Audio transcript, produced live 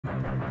What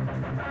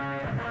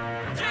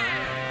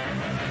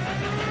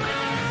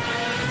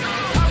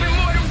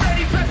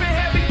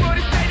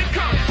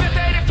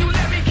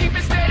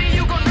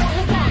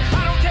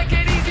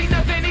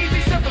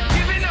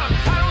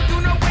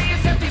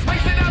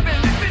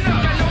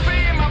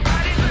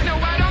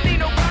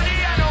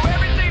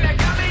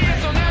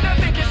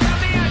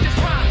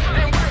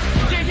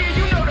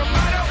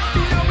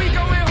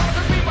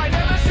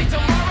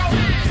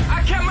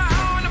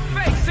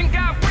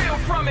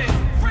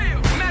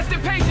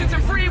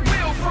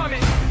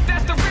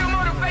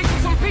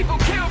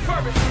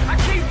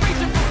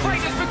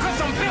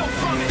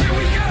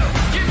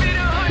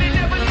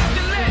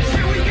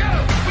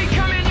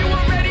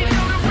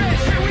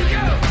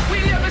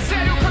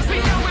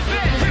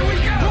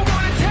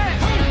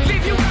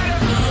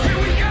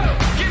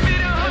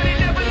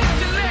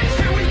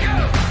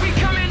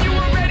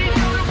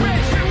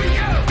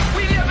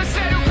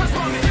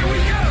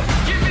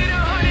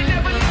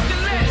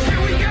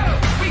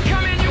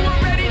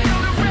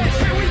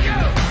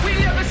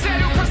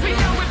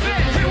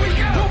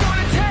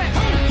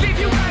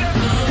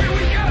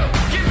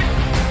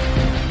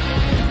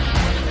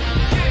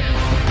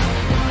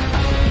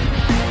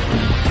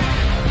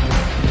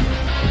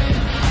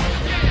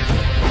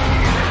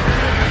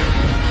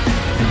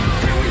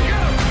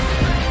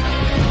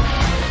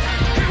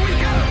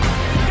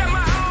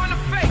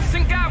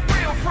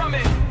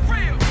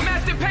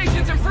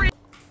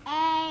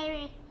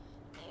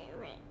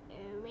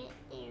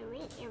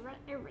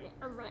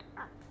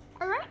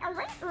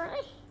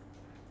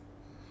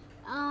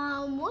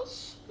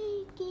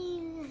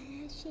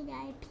game should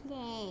I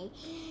play?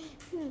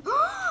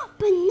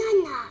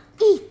 Banana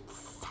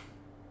eats.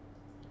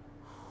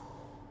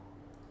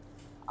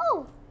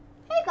 Oh,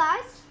 hey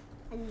guys.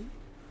 I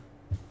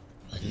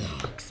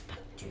didn't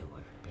expect you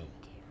would have been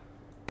here.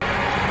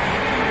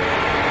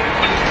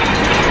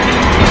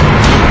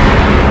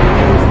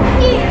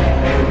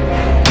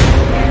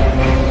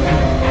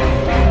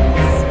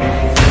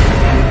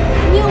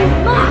 New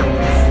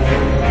moms.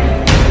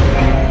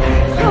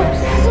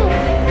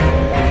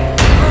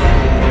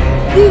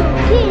 New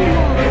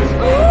demons!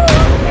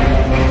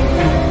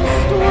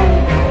 Story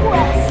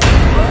quest!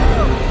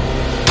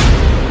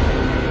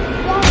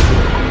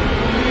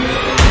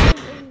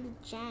 In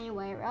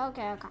January.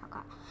 Okay.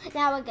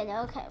 Now we're gonna.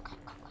 Okay.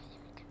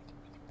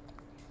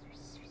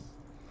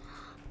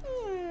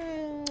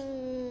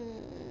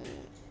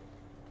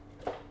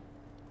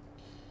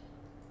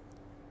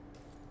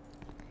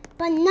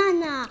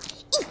 Banana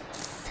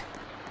eats!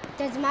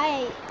 That's my.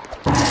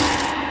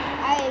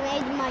 I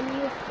made my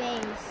new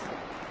face.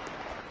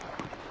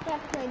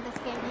 I've played this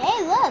game. Hey,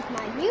 look,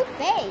 my new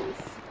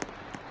face.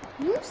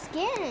 New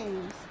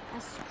skins.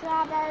 A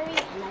strawberry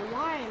and a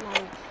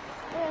watermelon.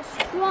 There's a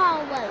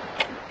strawberry.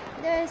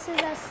 This is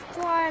a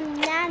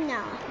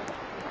banana.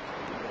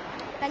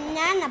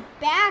 Banana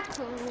back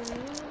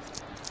rooms.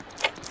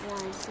 I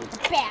want to see the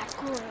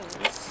back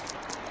rooms.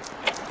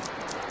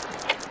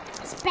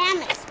 Spam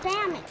it.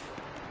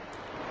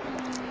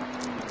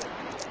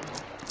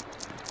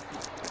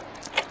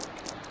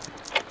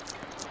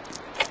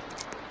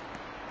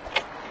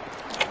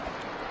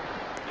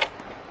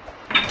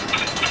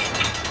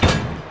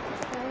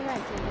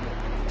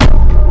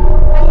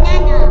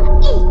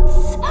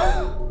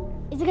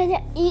 Is it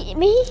gonna eat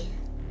me?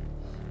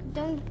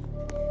 Don't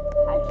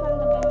hide from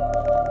the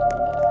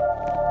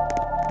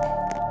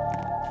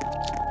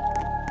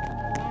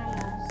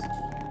bananas.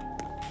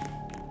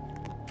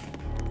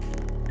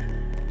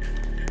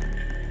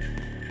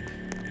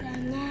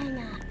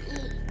 Banana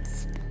eats.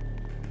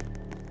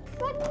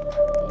 What?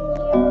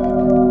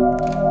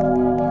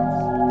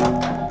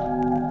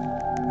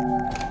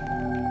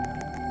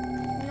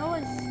 No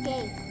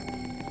escape.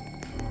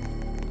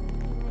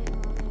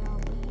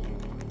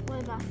 What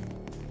about?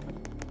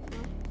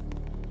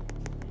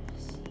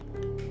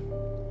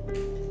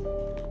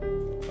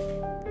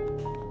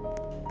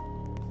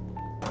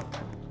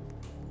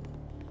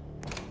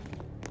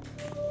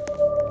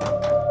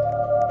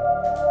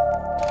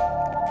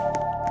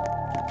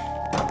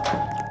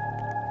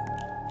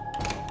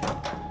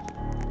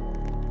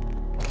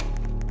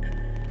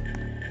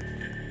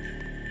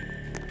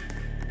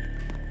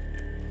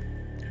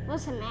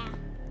 What's the map?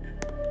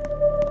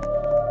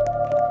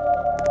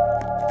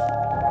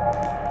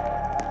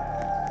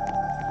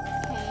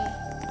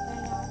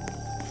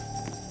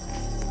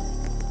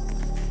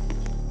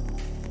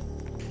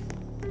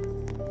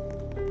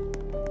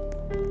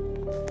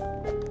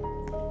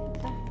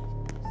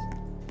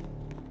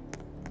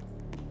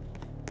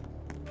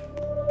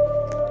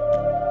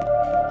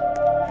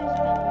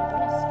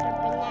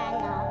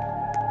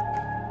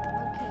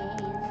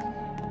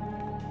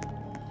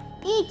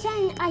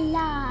 Eaten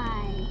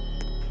alive.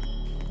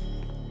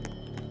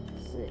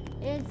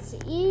 It's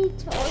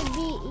eat or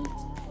be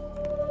eaten.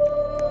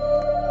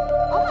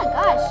 Oh my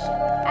gosh,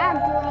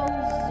 Agro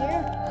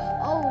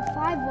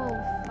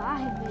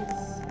 0505 is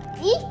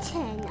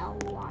eaten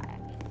alive.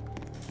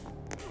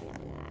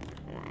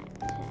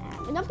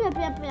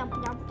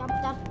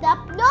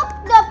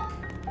 Nope.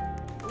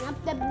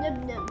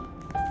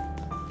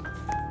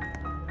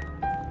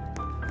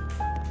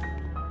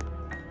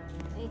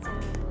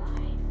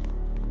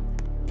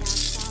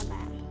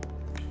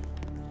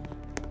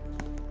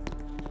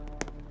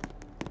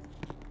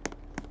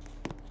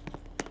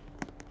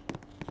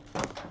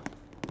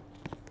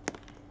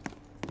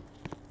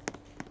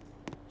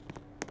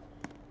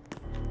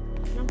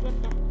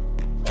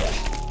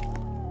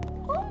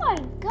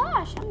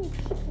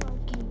 people are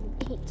getting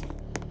eaten.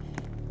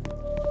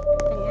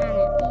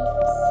 Banana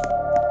eats.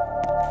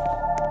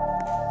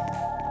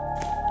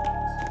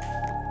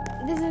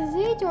 This is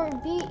eat or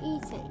be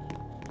eaten.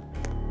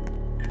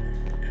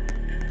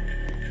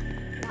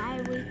 Why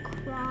are we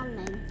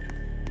crawling?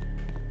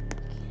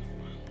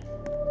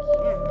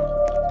 Okay, what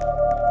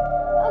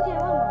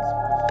am I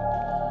supposed to do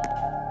here?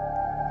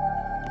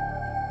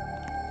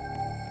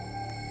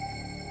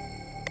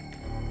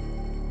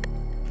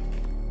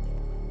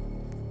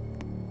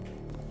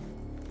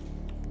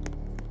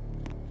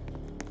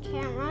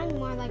 Can't run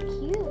more like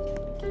you.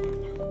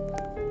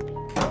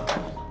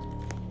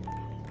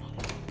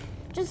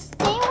 Just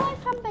stay away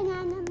from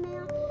banana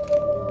meal.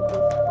 You'll be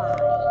fine.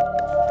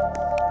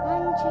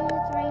 1, 2,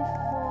 3,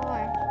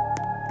 4.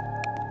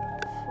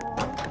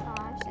 4,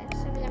 5, 6,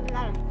 7, 8,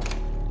 9.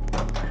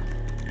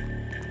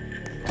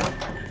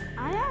 I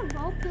have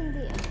opened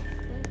the abyss.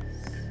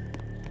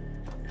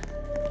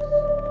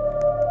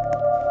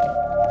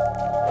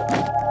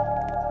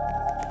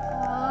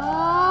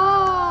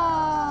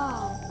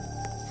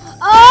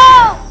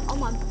 Oh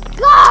my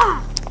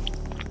God!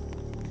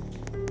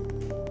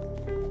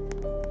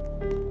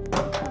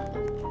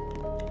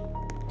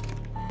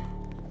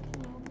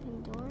 Open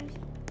doors.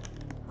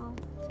 Oh.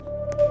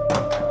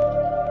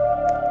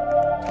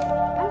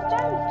 I'm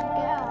starting to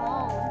get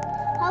alone.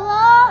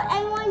 Hello?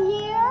 Anyone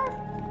here?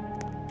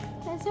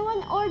 Can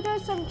someone order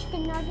some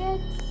chicken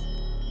nuggets?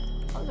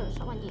 Oh, there's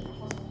someone here.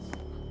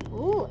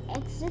 Ooh,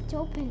 exit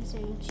opens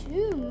in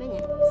 2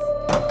 minutes.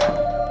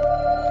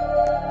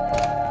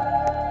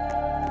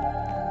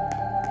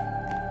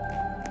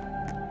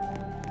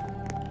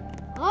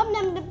 Oh,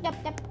 nup, nup, nup,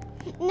 nup,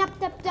 nup,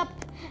 nup, nup,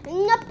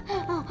 nup.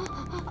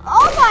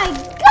 Oh my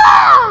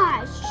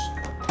gosh!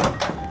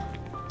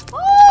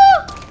 Oh!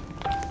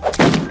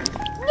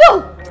 No!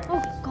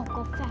 Oh, go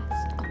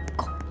fast.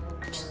 Go.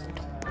 Just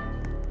go.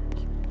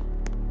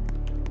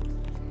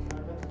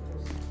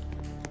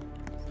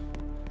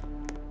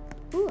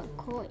 Ooh, a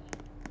coin.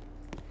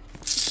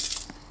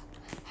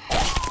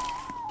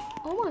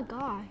 Oh my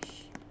gosh.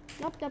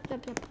 Nope. Go.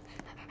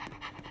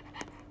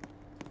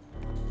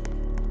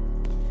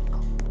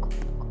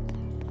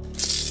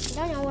 I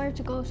don't know where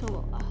to go, so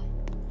I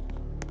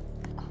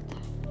got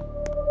that.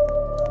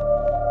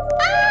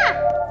 Ah!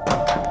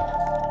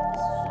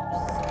 So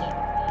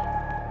scary.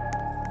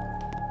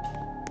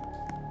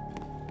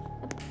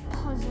 A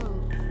puzzle.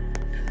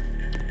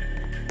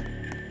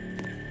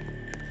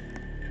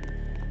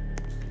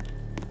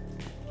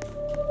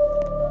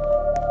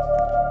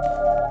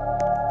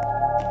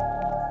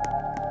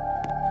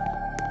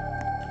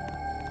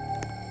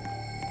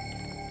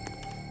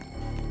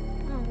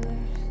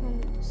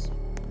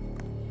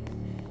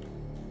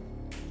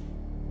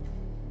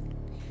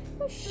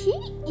 Was she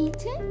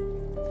eaten?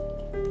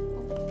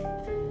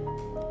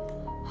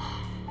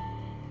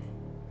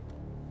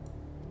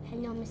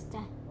 Hello,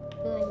 mister.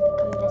 We're going to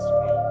become best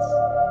friends.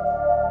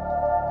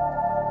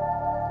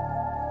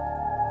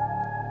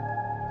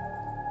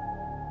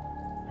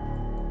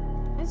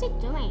 What's he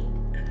doing?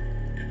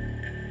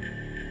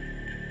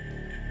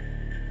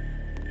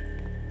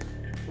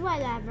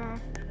 Whatever.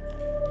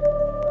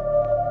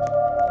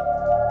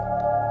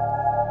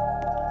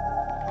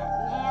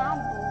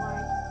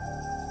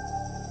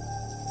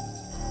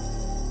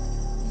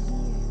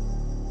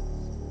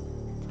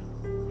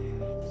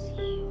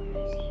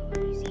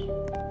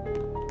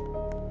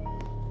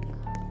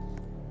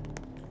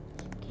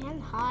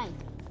 Hide.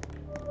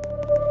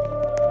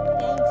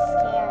 Getting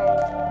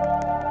scared.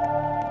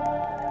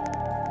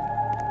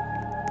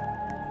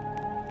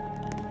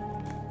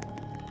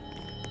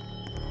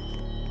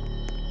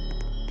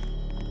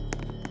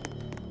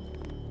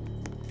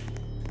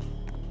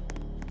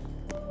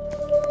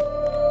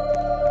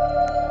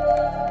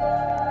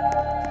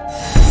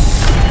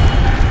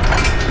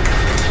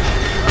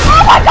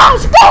 Oh my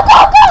gosh! Go!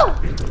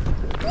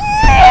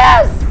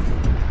 Yes!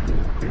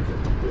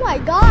 Oh my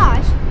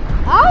gosh!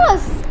 That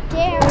was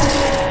scary.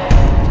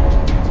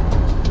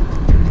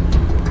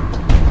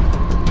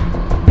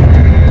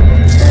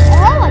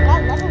 Oh, I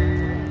got level 3.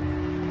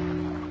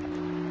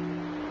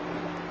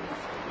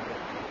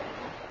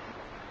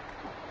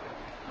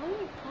 How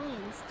many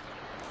coins?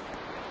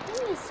 Let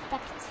me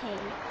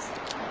spectate.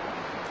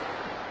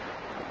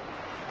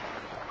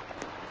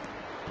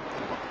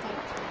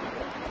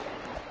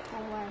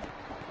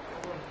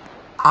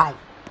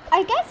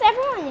 I guess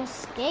everyone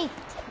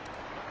escaped.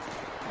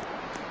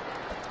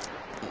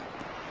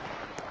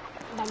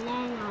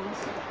 Bananas.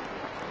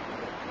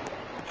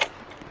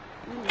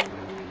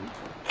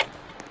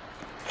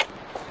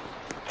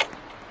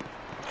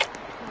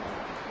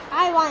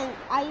 I want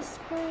ice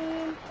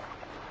cream.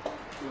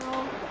 No.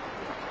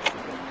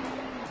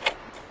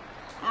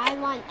 I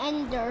want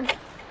Ender.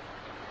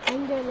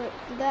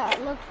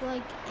 That looks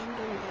like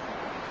Ender.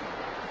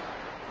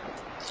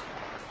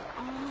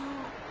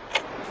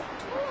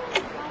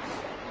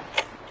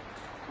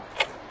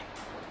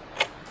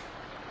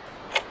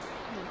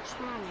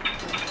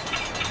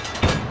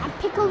 I'm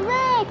Pickle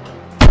Rick!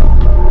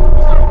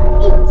 Banana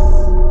eats!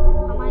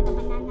 Am I the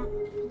banana?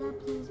 Could I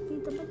please be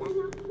the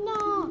banana? No!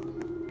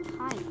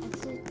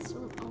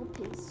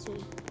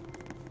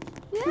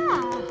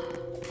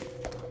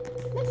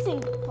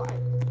 missing part.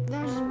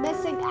 There's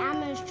missing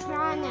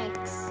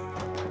animatronics.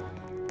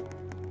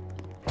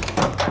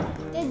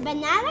 Did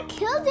Banana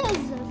kill his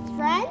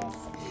friends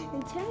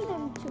and turn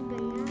them to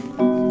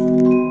bananas?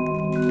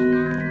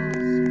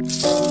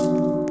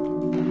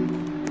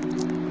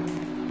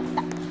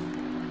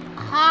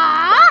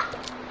 Huh?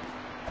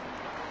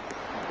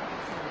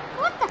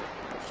 What the?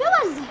 She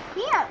was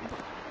here.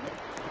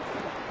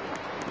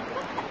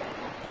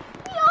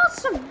 We all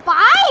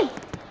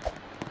survived.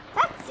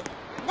 That's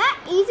that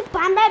easy.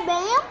 Bam, bam,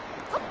 bam.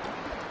 What?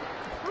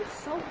 I'm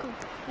so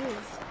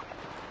confused.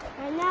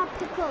 Right now,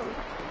 pickle.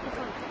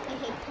 I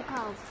hate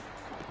pickles.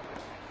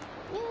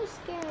 New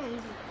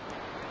skins.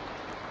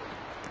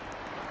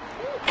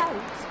 New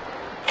colors.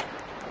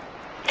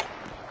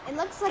 It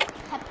looks like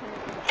pepper.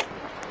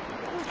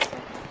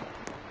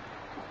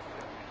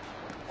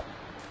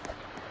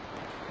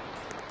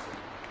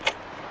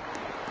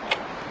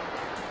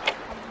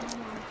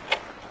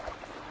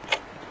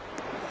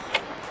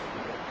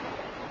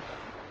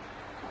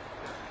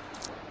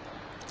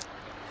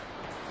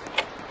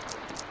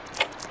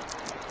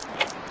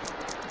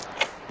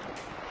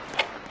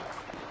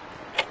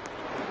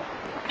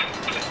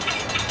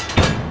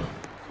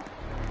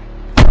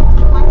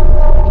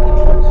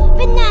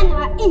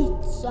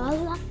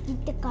 Sola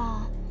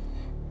itaka.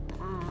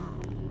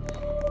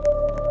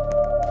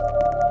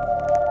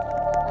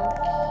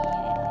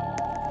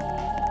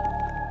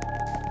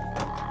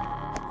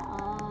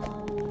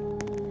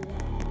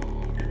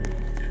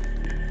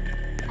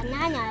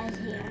 Banana is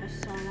here,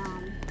 so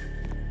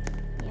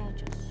yeah,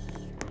 just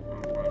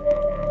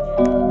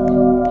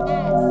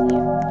banana is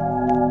here.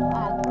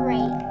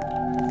 Great.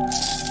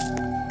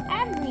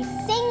 Every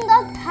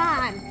single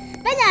time,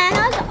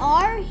 bananas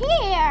are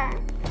here.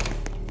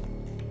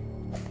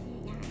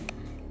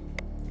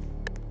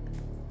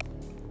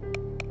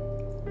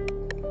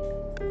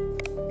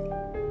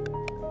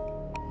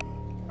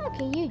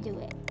 Okay, you do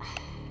it.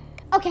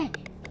 Okay.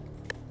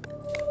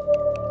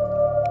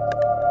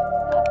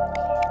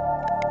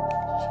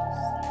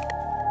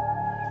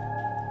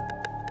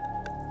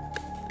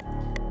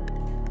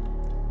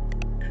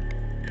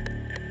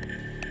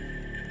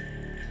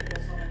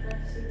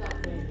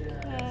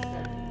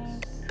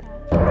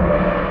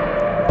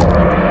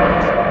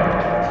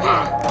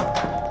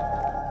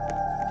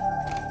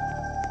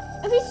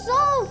 If we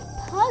solve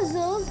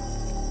puzzles,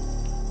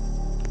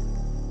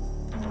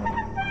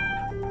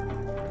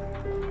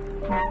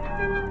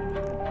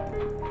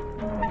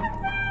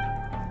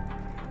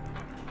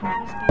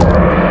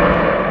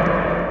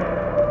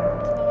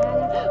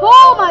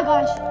 oh my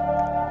gosh!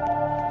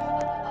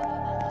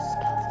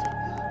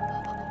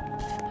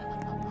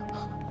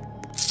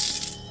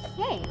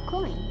 Hey,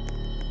 coin.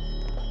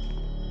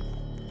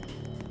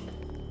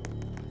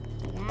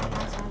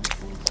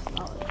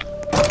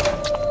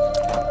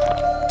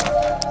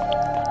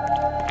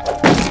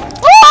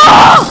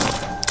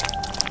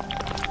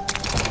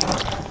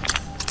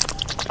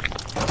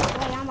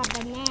 Wait, I'm a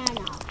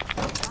banana.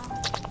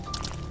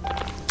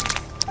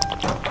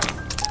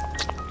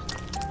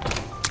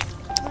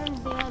 Where's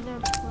the other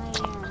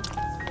player?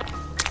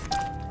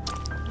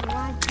 I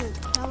want to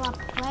kill a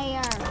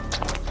player.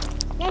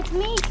 Let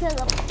me kill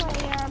a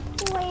player,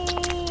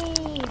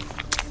 please.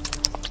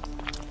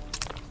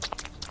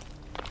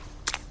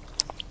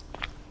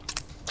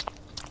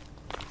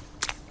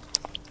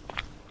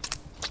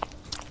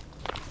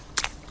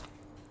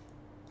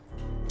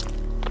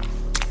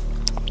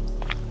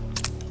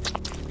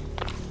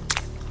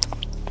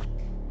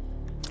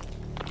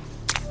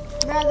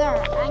 Brother,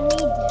 I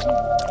need a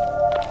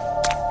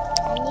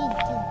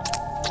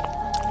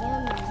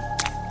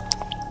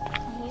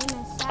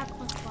human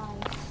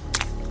sacrifice.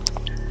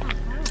 I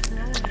don't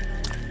know anybody.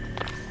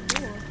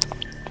 Cool.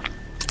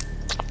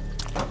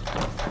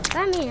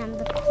 That means I'm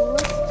the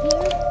coolest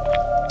here?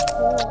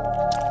 Cool.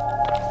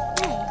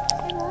 Hey,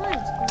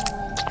 everyone's cool.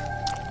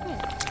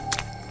 Here.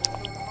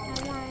 I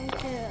want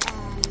to, I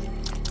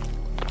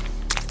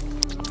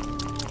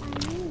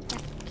need the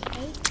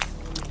cake.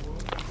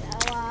 So,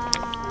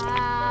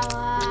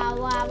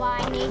 I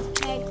need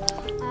cake.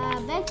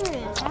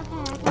 Batteries.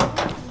 Okay.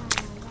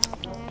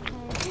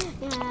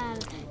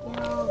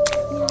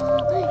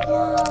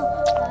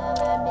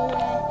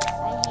 I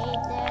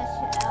hate this.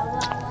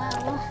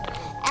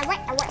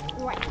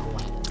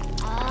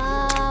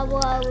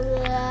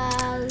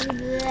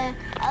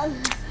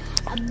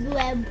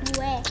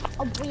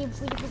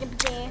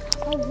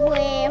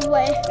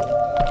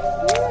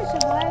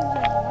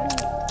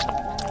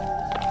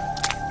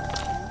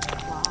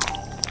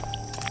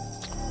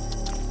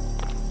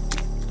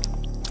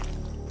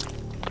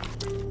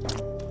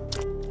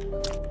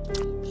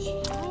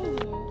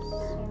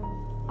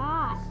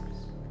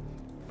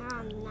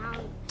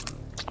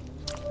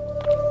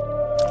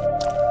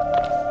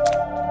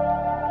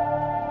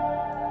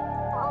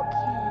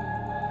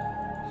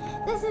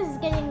 This is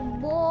getting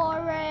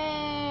boring.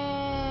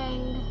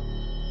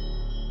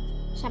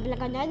 Sabi lang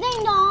ka na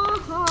ding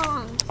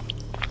dong.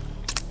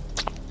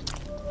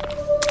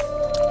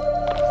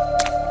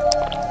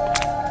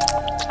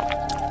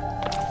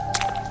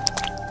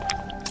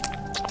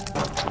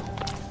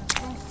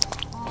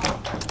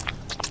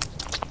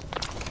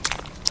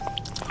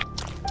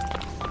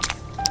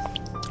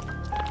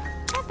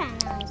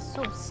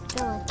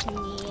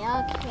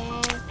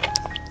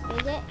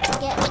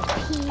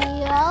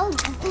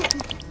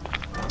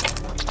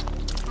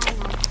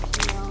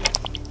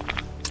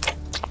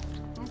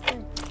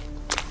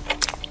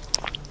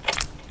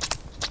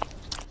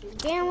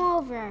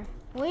 over.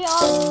 We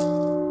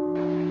all. I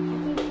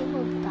think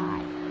people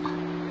died.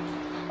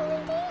 How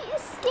did they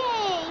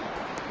escape?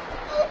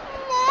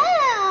 No!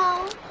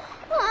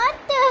 What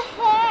the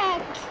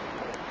heck?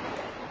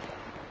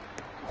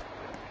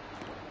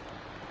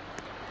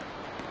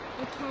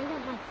 I can't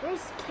get my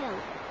first kill.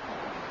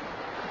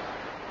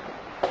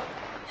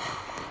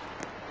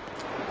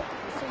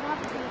 So I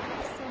have to make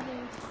it 7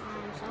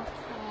 times.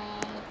 Okay.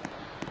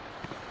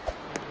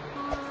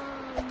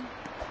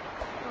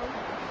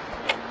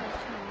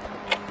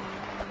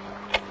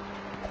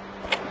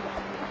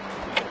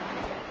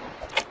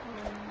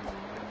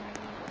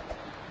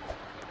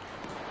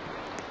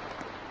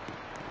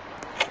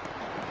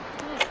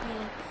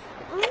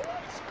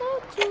 Let's go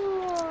to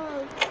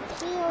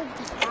field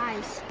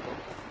high school.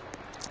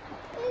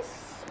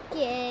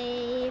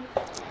 Escape.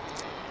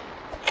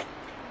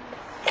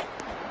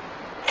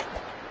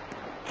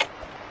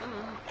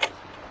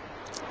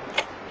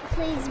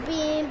 Please be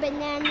in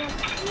banana.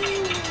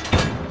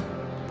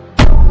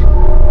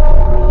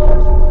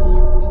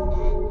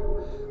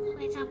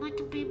 Please, I want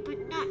to be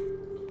banana.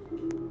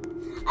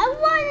 I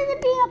wanted to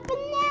be a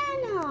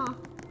banana.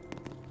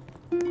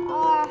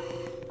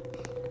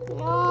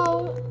 No,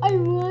 I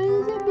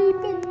wanted to be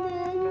banana.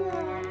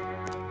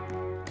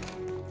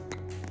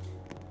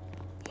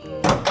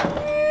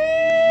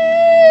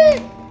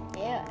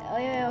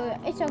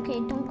 Yeah, it's okay,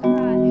 don't cry.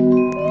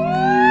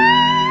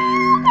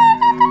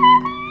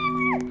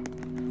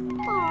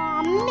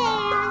 Aw,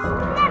 man,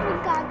 never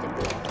got to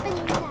be a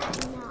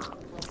banana.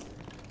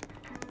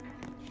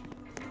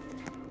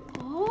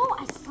 Oh,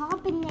 I saw a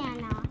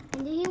banana,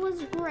 and he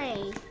was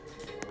gray.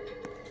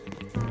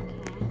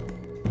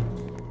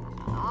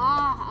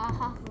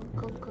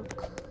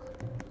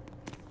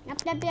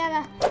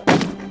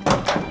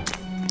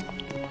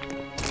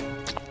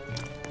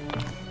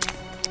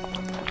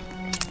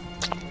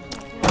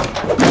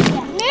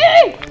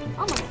 Yep.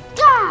 Oh my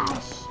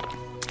gosh!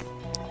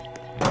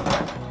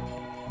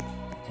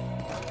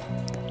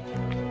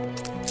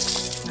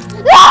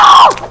 No!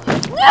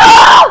 No!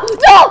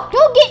 No!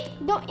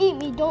 Don't eat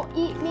me! Don't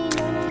eat me!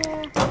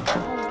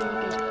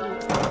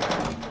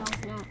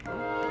 No!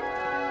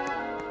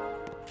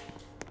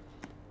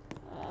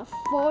 Oh,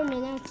 4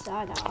 minutes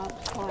out of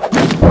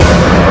 20.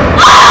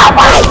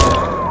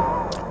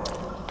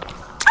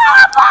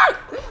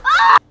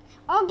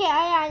 Okay,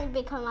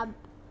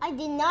 I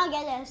did not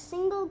get a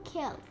single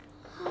kill.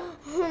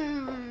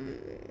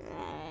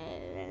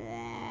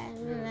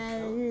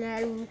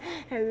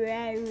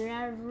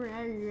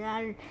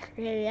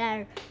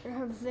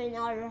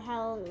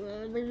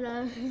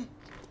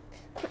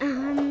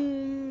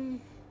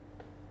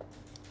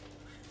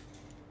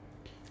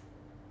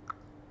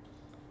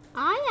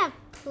 I have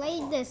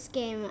played this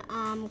game,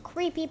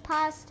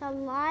 Creepypasta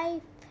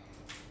Life.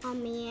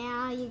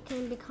 Yeah, you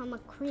can become a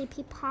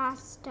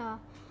creepypasta.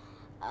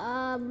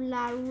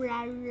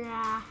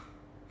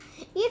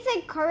 You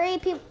think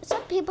creepy?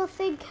 Some people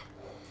think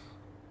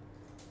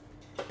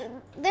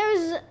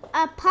there's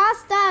a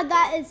pasta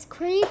that is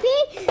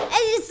creepy, and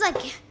it's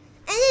like,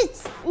 and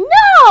it's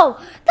no,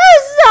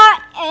 that's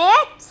not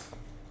it.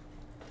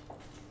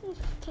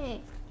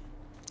 Okay,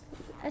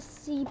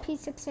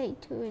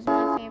 SCP-682 is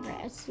my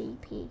favorite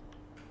SCP.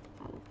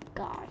 Oh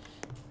gosh.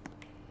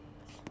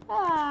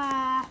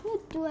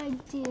 What do I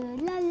do?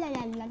 La la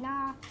la la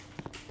la.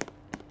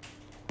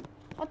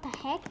 What the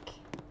heck?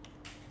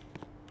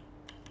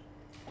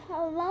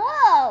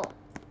 Hello!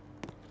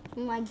 Oh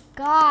my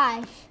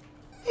gosh.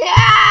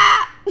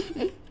 Yeah!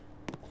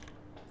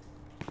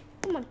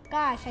 Oh my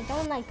gosh, I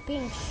don't like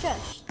being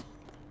shushed.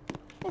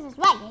 This is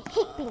why I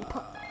hate being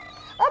put.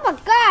 Oh my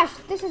gosh,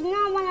 this is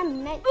not what I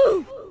meant.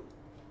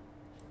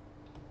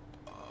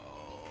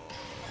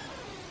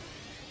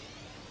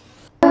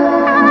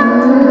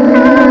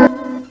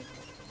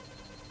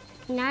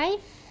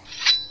 Knife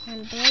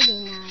and bloody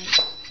knife.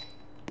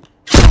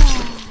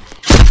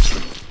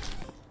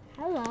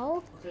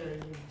 Hello.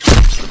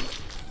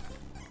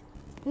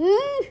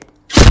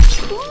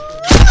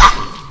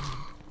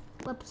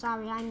 Whoops,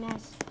 sorry, I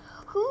missed.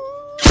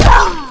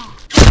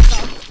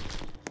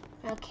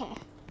 Okay.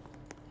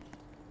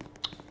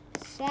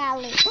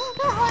 Sally.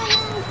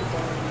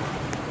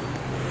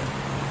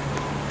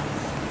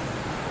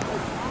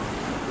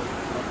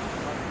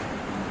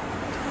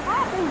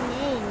 What's her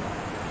name?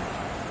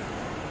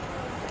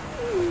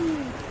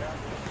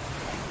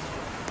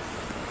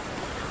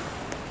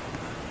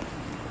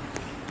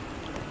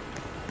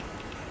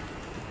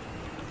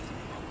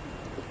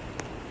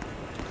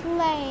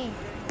 Play.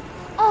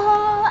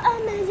 Oh, a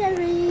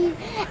misery.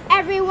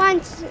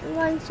 Everyone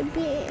wants to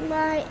be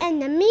my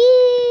enemy.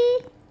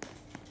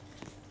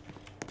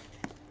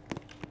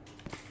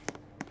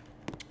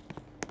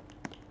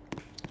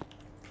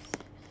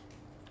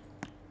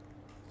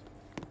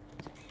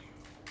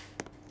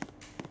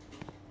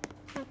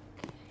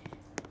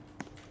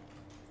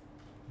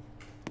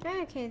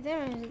 Okay,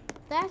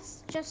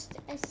 that's just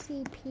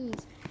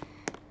SCPs.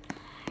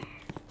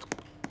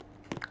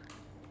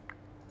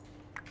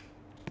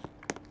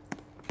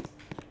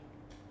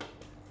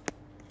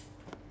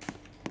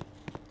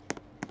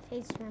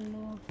 face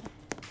remover.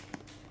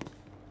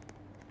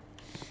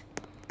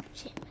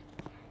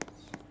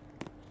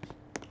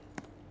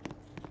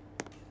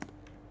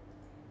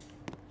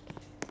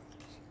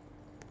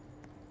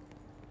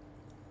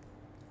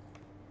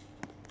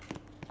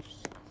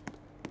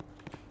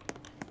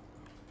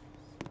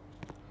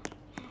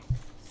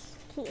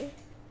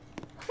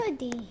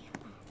 Hoodie.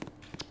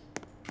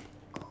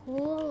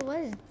 Cool. What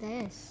is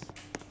this?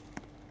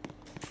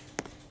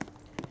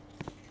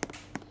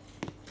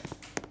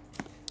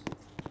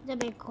 The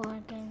big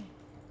organ.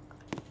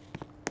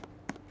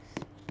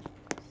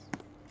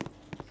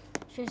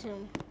 Choose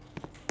him.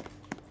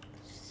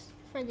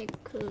 For the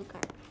cougar.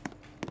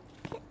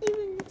 Can't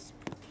even listen.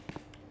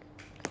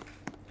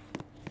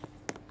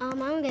 I'm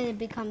gonna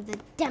become the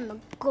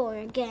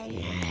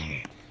Demogorgon.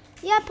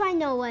 Yep, I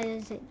know what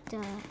is it.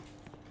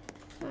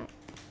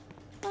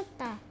 What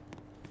the?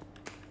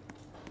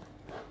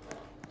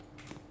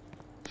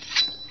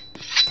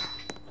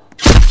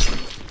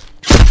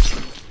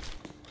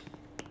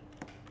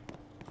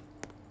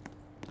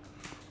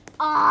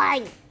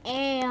 I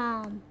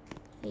am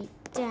a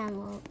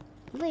demo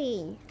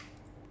lean.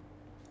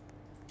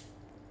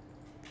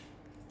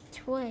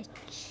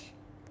 Twitch.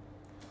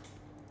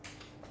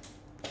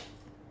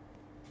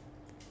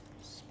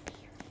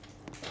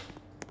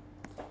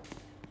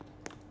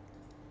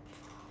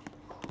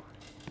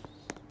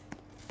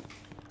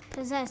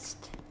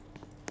 Possessed.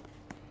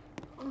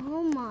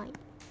 Oh my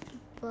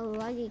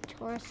bloody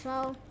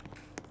torso.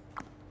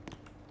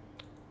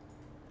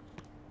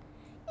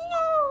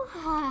 No.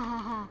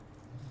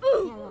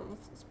 Yeah,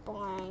 this is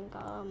boring.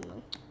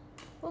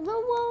 Well, the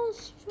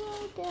wall's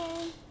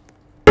dragon.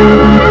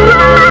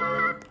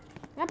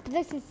 Yep,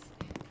 this is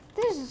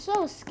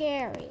so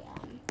scary.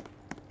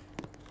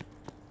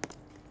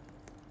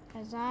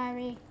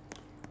 Azari,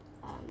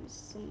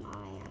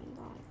 Samaya,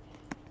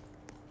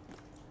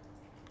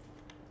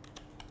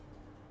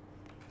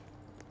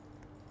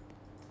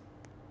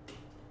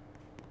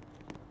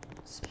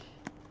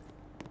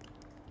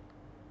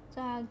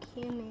 dog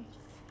human.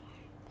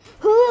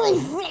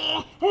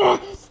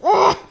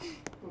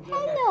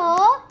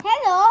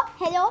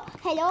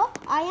 Hello.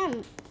 I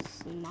am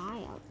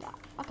Smile Dog.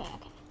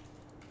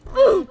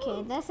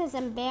 Okay, this is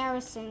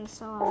embarrassing,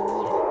 so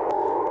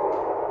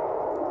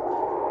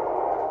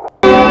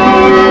yeah.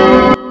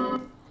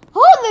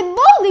 Holy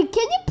moly,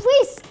 can you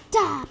please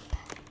stop?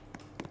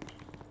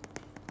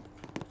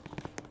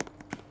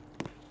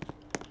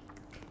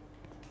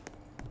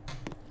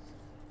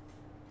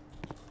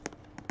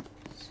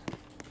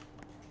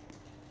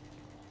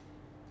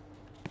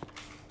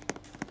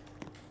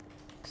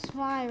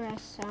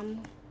 Virus,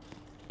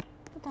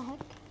 what the heck?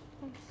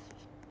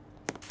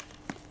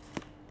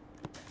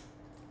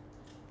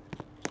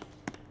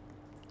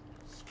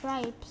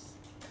 Stripes.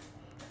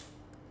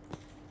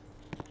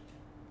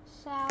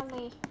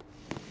 Sally.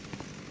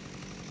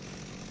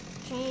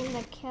 Jane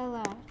the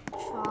Killer.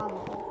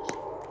 Charlie.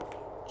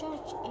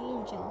 Judge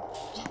Angel.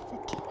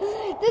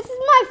 This is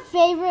my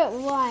favorite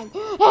one.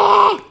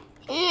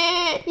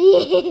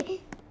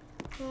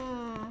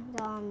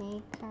 Doll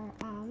Maker.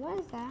 What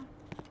is that?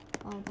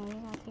 Oh, there's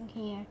nothing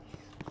here.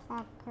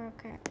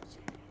 Clockworker.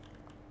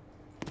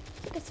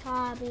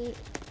 Hobby.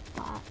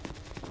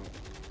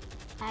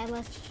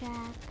 Eyeless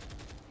Jack.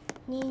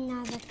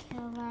 Nina the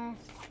Killer.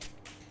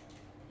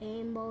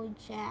 Rainbow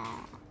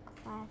Jack.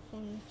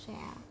 Laughing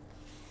Jack.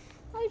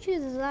 I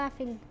choose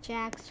Laughing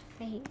Jack's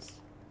face.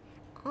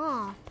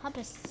 Oh,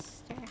 Puppet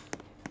Sister.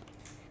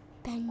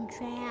 Ben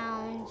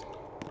drowned.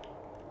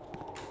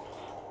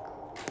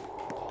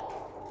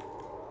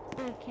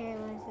 Okay,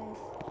 what's this?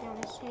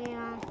 Gotta say,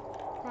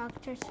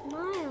 Dr.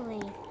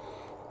 Smiley.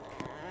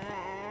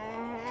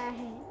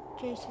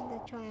 Jason the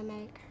Toy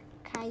Maker.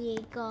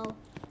 Kayako.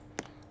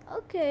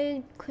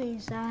 Okay, Queen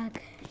Zog.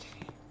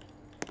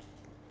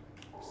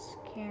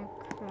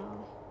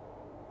 Scarecrow.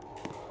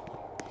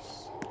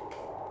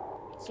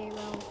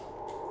 Zero.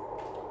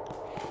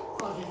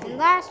 The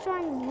last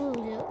one,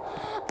 Voodoo.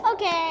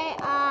 Okay,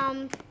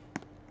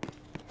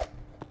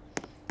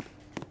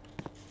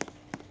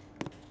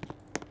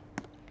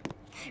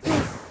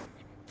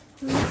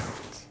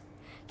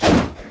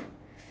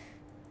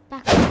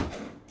 back.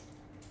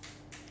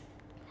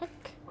 Hook.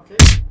 Okay.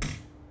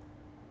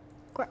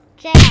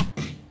 Jab.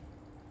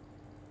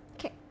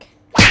 Kick.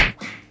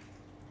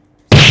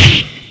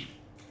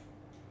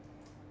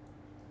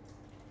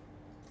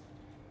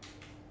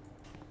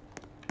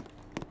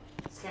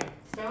 Scan.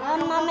 I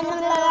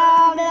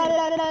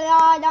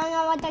don't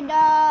know what to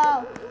do.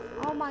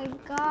 Oh my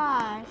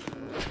gosh.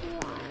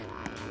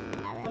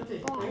 I'm never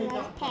born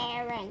with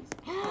parents.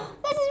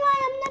 This is why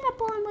I'm never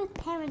born with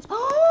parents.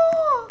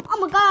 Oh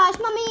my gosh,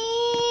 mommy.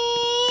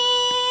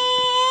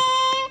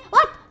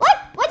 What?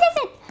 What is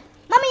it?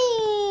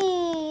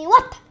 Mommy,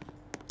 what?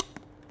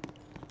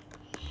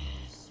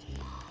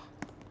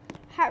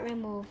 Heart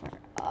remover.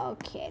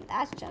 Okay,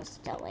 that's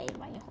just delayed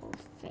my whole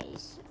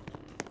face.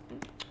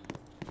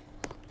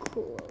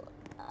 Cool.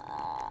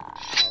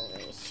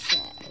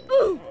 Reset.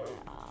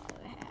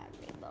 Hair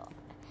remover.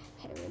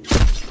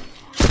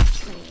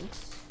 Thanks.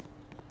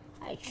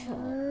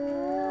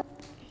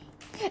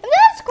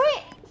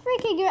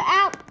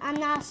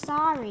 not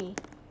sorry.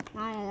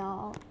 Not at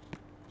all.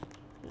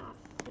 Not.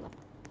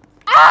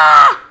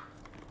 Ah!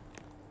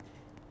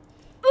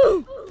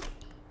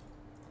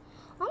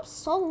 I'm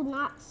so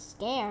not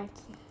scared.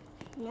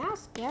 I'm not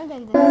scared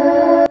of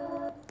this.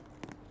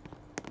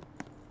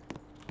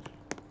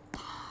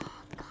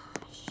 Oh,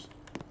 gosh.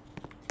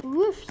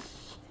 Whoosh.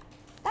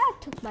 That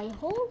took my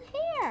whole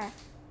hair.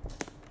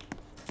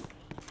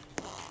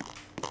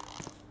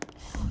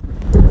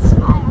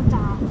 Smile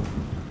dog.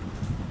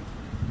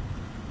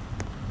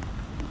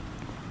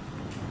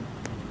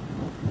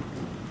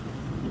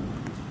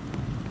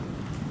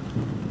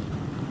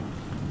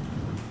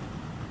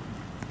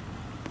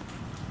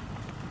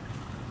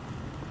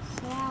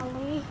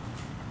 Sally,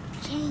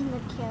 Jane the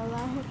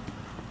killer.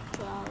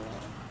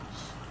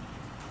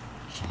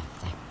 Shut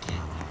the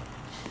killer.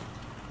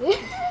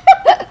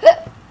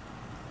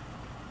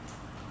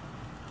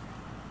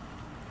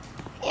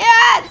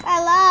 Yes,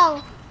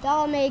 hello.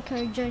 Don't make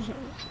her judge me.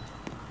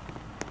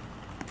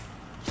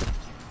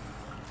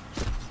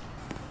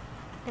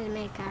 Let's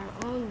make our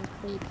own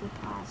creepy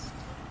pasta.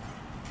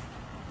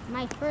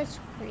 My first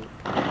creep.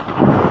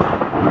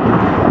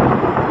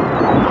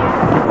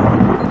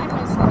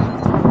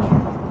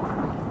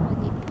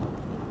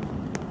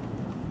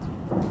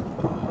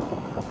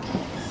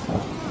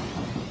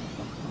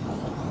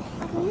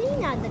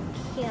 Lena the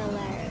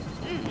killer.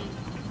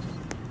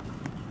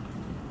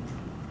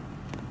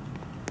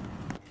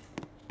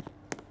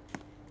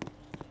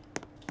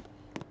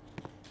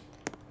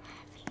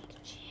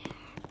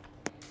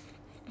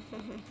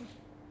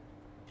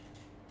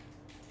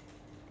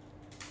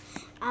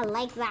 I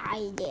like that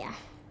idea.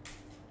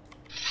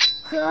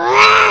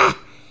 Yes.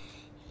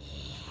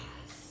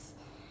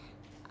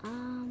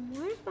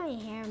 Where's my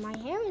hair? My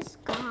hair is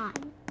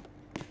gone.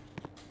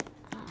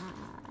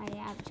 I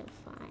have to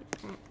find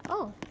that.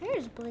 Oh,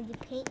 here's bloody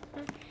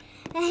paper.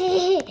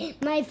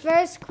 My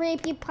first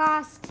creepy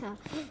pasta.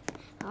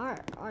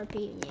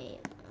 RP name.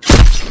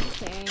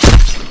 Okay.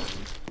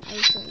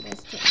 I turn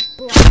this to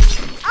blood.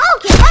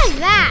 Okay, what is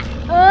that?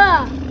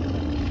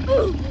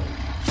 Okay.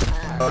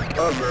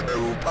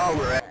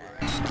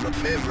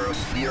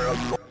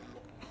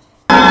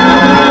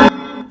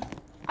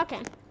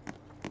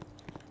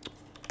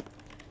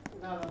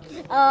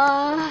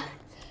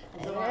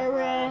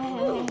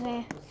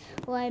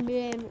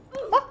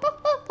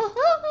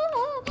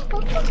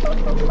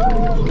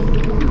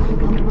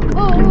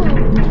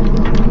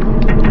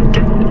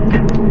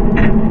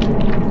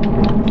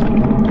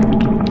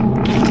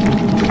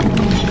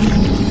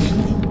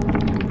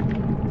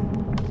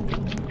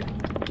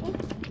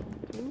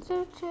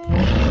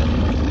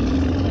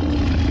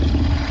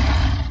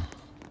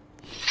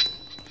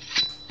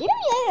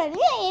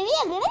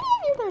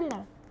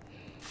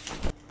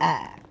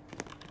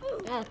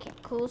 Okay,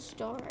 cool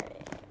story.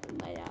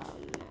 But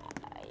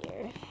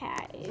your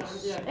hat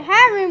is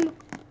harem.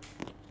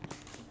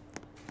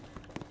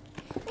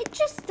 It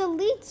just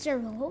deletes your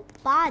whole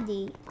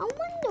body. I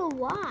wonder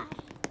why.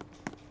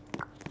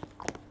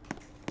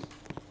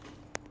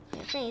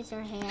 Your face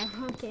or hair,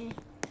 okay.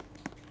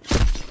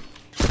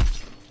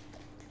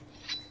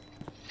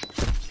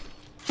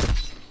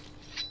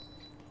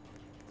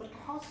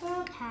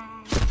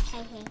 Hi.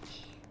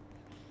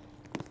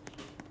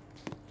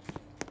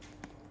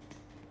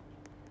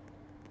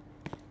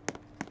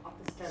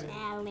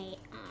 Sally,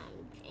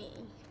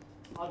 Jane.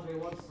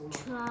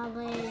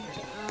 Challenge,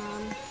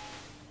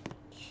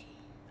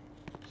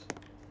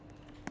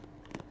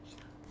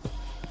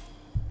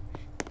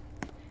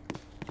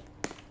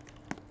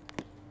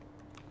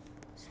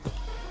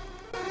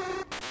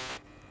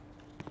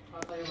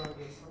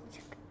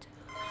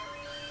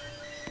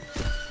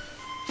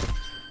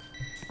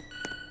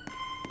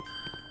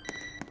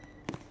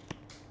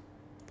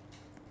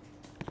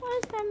 what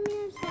is that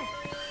music?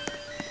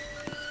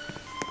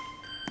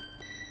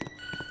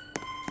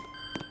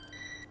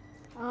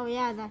 Oh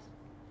yeah, that's.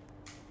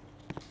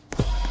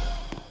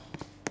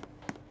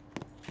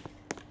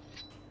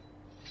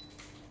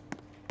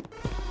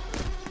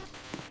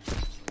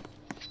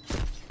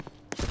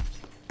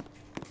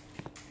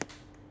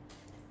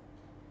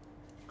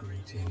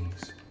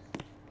 Greetings.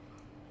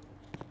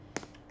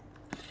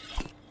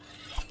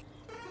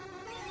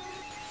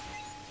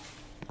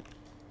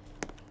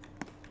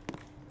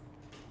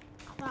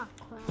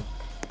 Clockwork.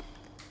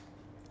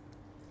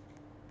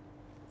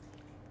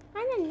 I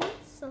did not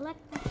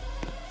select that.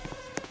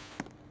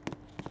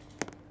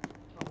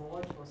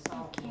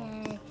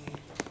 Okay.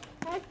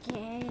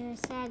 Okay,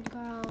 sad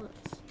girl.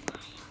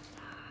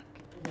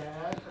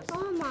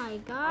 Oh my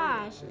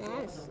gosh,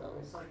 that's so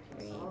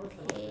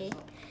creepy.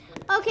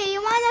 Okay,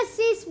 you wanna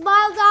see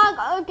Smile Dog?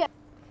 Okay.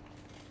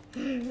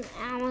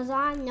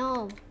 Amazon,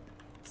 no.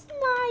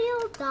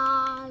 Smile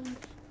Dog.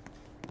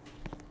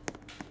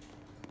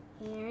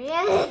 Here he is.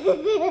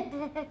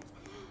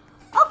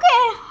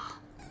 Okay.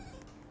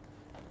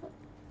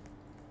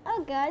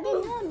 Okay, I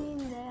did not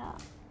mean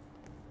that.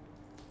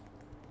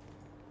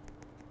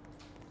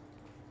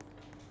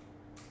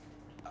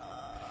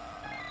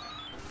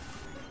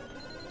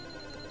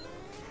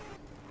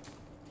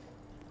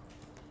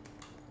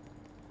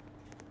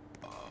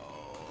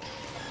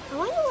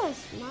 my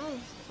smile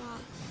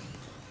sucks.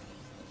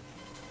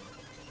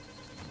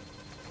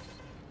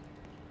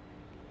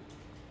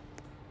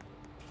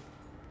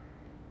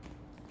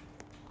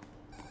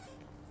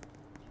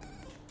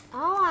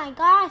 Oh my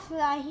gosh,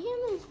 the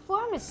human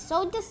form is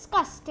so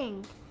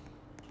disgusting.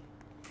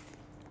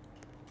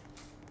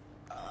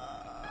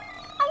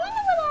 I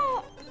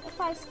wonder if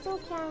I still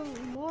can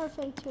morph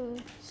into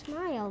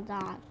Smile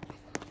Dot.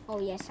 Oh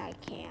yes, I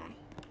can.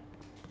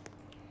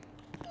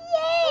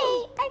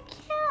 Yay! I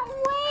can't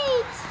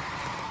wait!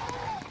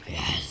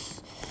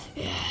 Yes,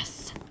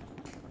 yes.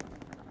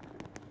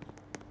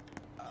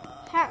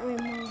 Pet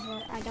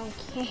remover, I don't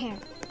care.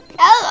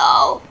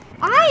 Hello!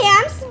 I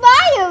am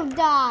Smile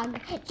Dog,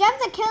 Jeff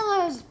the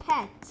Killer's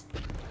pet.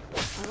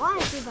 I want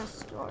to see the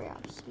story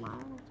of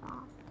Smile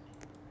Dog.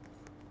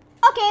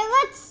 Okay,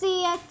 let's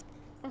see it.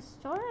 The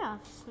story of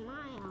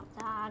Smile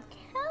Dog.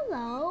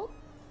 Hello.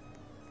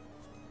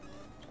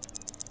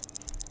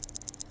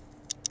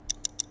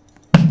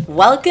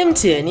 Welcome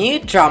to a new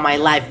Draw My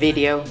Life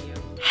video.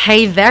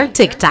 Hey there,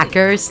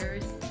 TikTokers!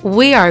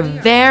 We are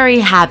very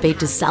happy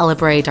to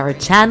celebrate our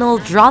channel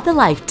Draw the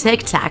Life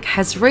TikTok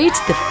has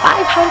reached the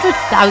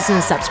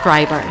 500,000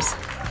 subscribers.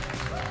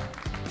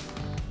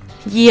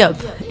 Yup,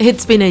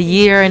 it's been a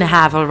year and a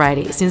half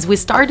already since we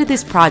started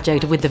this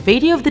project with the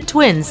video of the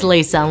twins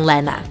Lisa and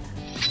Lena.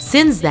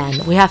 Since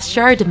then, we have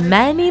shared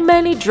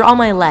many Draw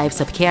My Lives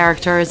of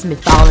characters,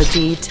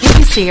 mythology,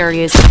 TV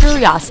series,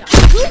 curiosity.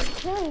 Who's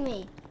killing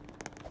me?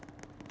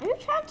 Are you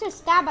trying to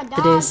stab a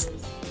dog?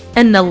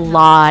 And a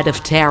lot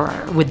of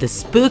terror with the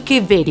spooky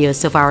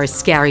videos of our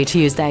Scary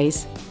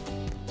Tuesdays.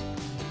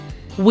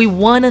 We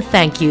want to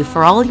thank you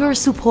for all your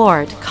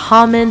support,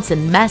 comments,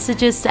 and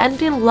messages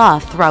sent in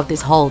love throughout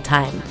this whole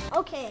time.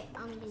 Okay,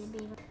 I'm gonna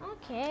be.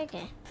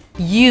 Okay.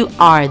 You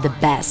are the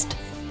best.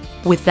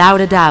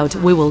 Without a doubt,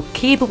 we will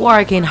keep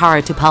working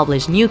hard to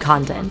publish new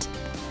content.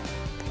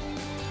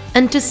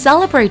 And to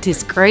celebrate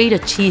this great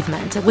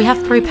achievement, we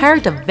have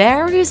prepared a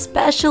very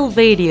special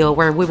video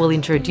where we will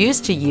introduce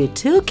to you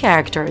two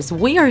characters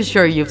we are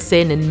sure you've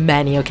seen in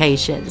many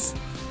occasions.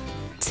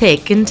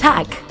 Tick and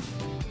Tack.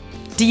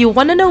 Do you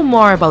want to know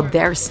more about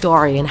their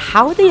story and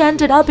how they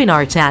ended up in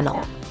our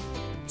channel?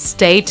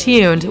 Stay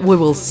tuned, we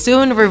will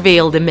soon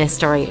reveal the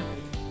mystery.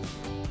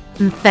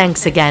 And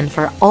thanks again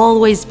for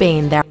always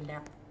being there.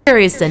 Here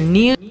is a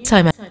new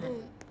time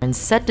and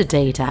set the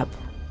date up.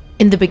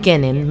 In the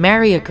beginning,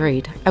 Mary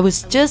agreed. I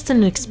was just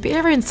an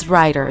experienced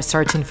writer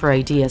searching for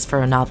ideas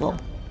for a novel.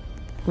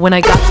 When I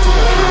got to the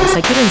house,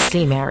 I couldn't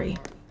see Mary.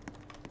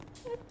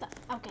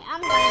 Okay,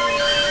 I'm ready.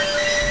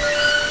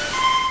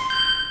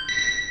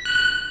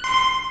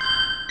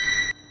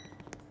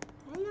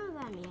 I know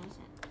that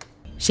music.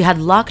 She had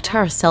locked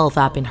herself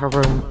up in her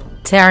room.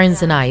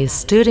 Terrence and I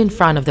stood in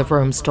front of the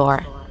room's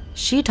door.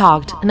 She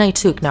talked and I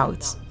took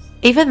notes.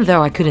 Even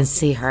though I couldn't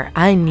see her,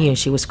 I knew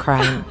she was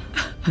crying.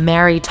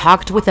 Mary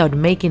talked without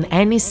making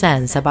any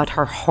sense about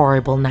her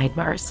horrible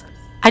nightmares.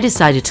 I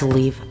decided to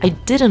leave. I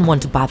didn't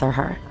want to bother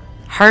her.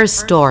 Her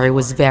story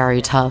was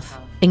very tough.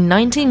 In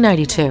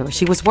 1992,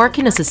 she was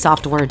working as a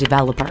software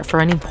developer for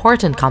an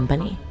important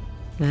company.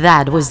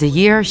 That was the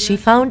year she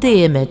found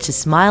the image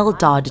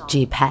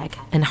Smile.jpg,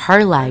 and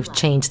her life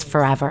changed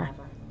forever.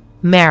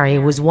 Mary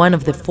was one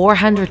of the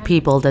 400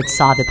 people that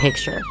saw the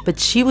picture, but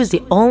she was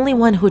the only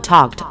one who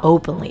talked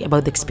openly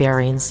about the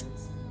experience.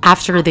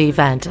 After the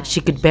event, she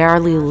could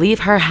barely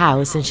leave her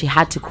house and she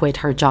had to quit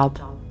her job.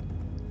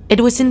 It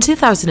was in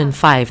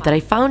 2005 that I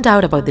found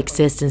out about the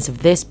existence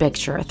of this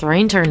picture through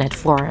internet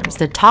forums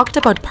that talked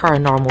about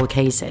paranormal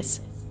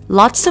cases.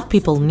 Lots of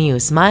people knew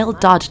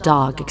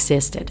Smile.dog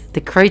existed,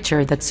 the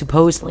creature that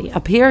supposedly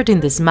appeared in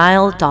the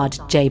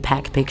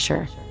Smile.jpg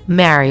picture.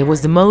 Mary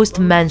was the most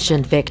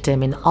mentioned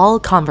victim in all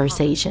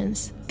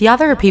conversations. The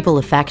other people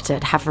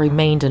affected have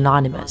remained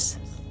anonymous.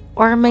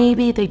 Or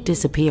maybe they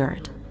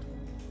disappeared.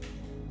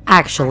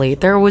 Actually,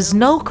 there was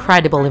no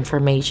credible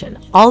information.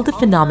 All the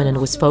phenomenon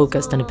was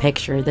focused on a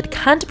picture that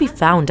can't be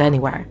found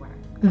anywhere.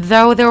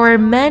 Though there were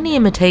many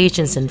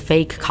imitations and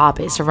fake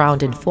copies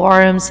around in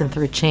forums and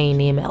through chain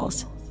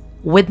emails.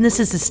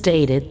 Witnesses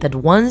stated that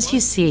once you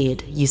see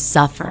it, you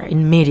suffer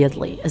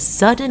immediately a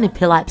sudden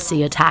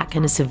epilepsy attack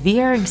and a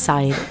severe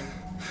anxiety.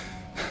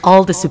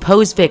 All the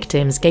supposed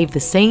victims gave the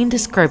same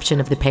description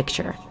of the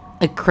picture: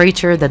 a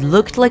creature that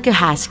looked like a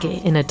husky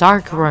in a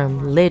dark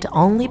room lit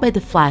only by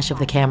the flash of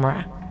the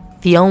camera.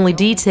 The only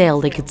detail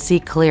they could see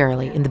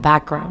clearly in the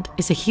background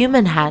is a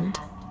human hand.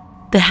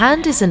 The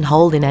hand isn't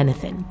holding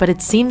anything, but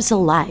it seems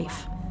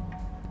alive.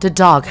 The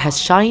dog has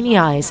shiny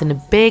eyes and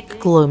a big,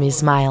 gloomy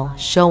smile,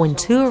 showing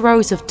 2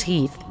 rows of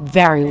teeth,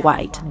 very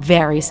white,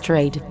 very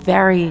straight,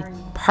 very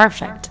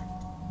perfect.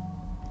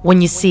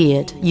 When you see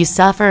it, you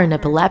suffer an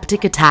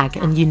epileptic attack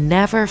and you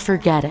never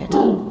forget it.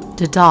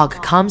 The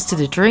dog comes to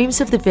the dreams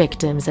of the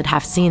victims that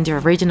have seen the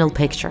original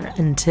picture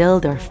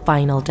until their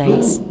final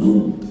days.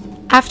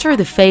 After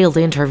the failed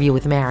interview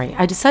with Mary,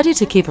 I decided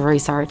to keep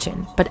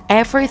researching, but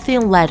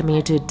everything led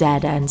me to a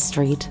dead-end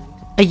street.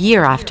 A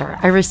year after,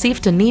 I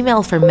received an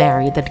email from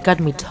Mary that got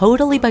me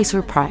totally by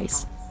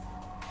surprise.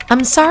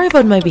 I'm sorry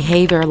about my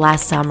behavior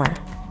last summer.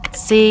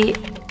 See,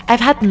 I've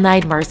had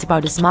nightmares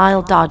about a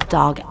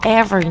smile.dog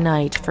every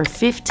night for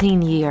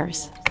 15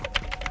 years.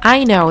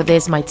 I know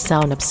this might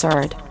sound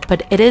absurd,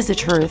 but it is the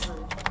truth.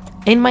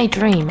 In my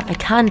dream, I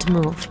can't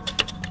move.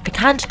 I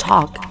can't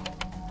talk.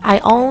 I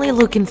only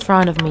look in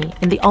front of me,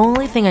 and the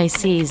only thing I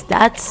see is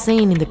that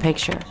scene in the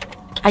picture.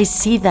 I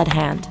see that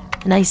hand,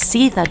 and I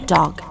see that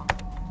dog.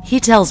 He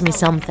tells me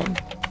something.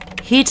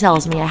 He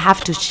tells me I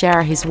have to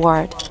share his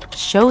word,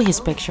 show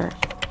his picture.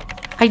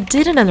 I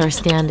didn't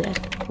understand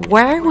it.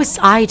 Where was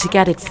I to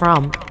get it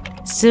from?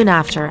 Soon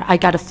after, I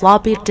got a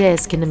floppy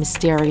disk in a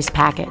mysterious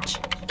package.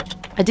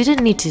 I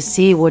didn't need to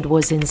see what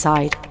was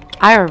inside.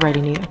 I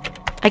already knew.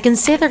 I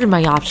considered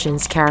my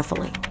options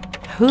carefully.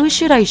 Who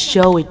should I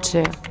show it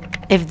to?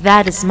 If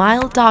that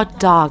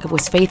smile.dog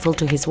was faithful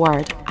to his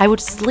word, I would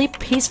sleep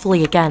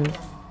peacefully again.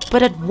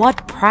 But at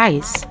what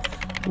price?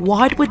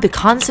 What would the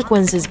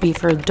consequences be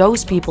for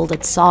those people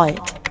that saw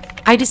it?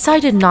 I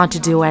decided not to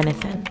do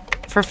anything.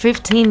 For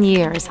 15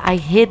 years, I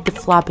hid the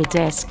floppy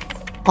disk.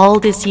 All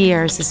these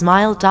years,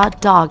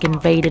 smile.dog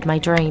invaded my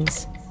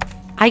dreams.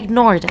 I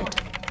ignored it.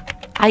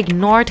 I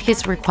ignored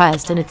his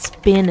request, and it's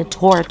been a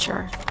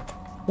torture.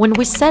 When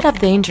we set up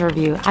the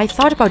interview, I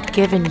thought about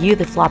giving you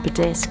the floppy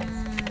disk.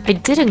 I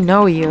didn't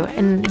know you,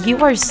 and you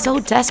were so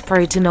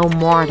desperate to know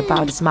more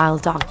about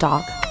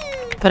smile.dog.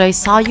 But I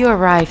saw you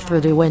arrive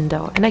through the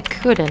window, and I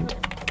couldn't.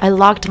 I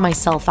locked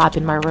myself up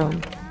in my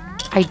room.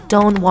 I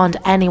don't want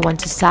anyone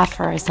to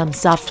suffer as I'm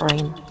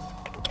suffering.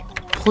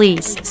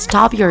 Please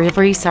stop your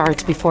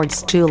research before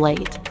it's too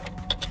late.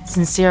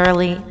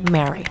 Sincerely,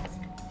 Mary.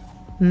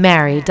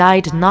 Mary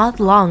died not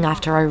long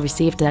after I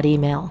received that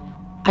email.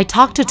 I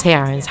talked to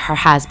Terrence, her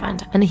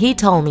husband, and he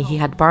told me he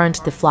had burned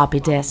the floppy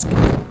disk.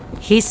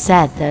 He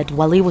said that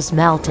while it was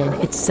melting,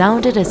 it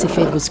sounded as if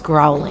it was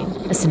growling,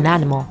 as an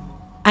animal.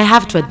 I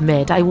have to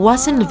admit, I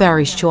wasn't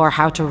very sure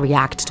how to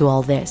react to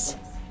all this.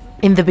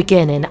 In the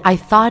beginning, I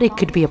thought it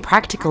could be a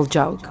practical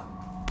joke,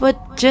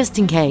 but just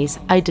in case,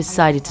 I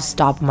decided to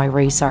stop my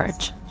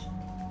research.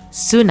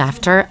 Soon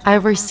after, I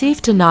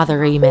received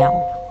another email.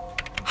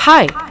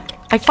 Hi,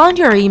 I found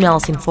your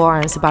emails in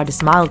forums about the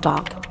smile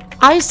dog.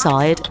 I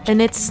saw it,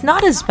 and it's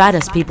not as bad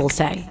as people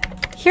say.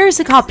 Here's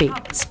a copy.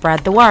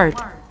 Spread the word.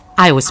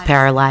 I was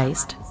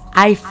paralyzed.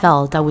 I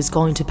felt I was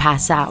going to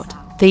pass out.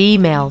 The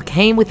email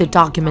came with a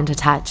document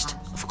attached,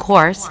 of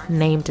course,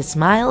 named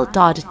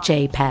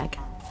smile.jpg.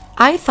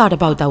 I thought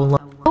about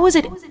downloading. What was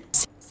it?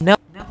 No,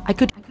 I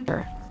could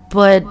hear.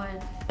 But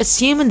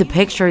assuming the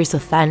picture is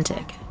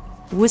authentic,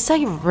 was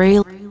I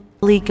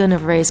really gonna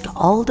risk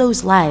all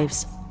those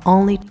lives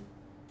only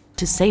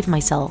to save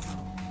myself?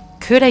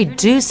 Could I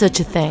do such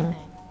a thing?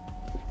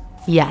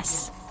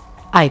 Yes,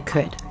 I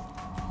could.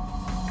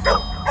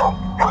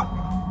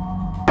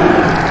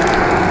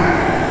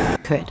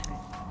 Could.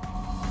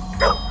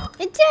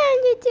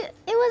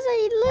 It was a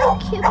little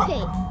cute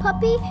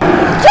puppy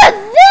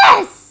to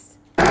this!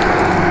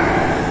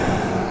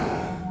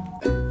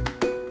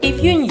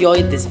 If you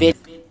enjoyed this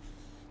video,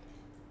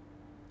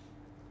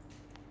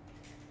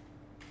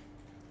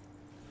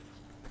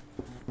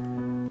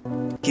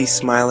 he's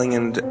smiling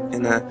and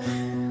in a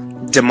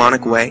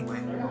demonic way.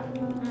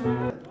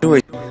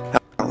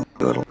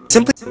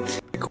 Simply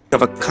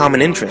of a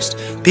common interest.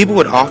 People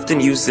would often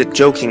use it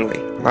jokingly,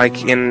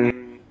 like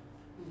in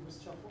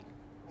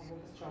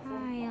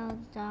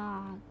Wild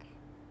dog.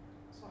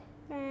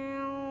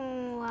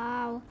 Oh,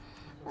 wow.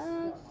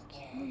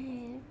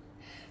 Okay.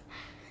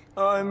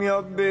 I'm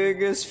your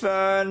biggest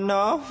fan,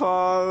 I'll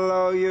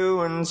follow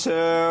you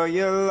until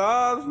you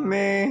love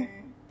me,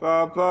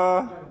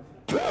 Papa.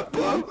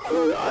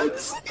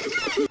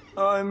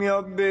 I'm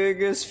your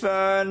biggest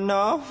fan,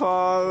 I'll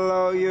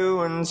follow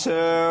you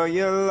until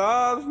you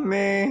love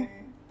me,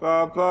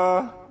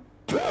 Papa.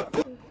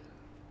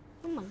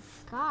 Oh my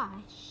gosh.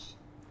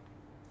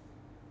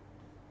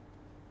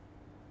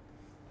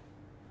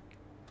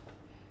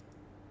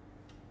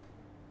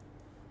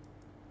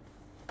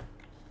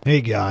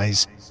 Hey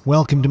guys,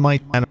 welcome to my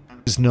channel.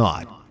 Is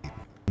not.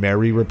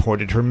 Mary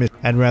reported her miss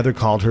and rather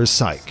called her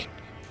psych.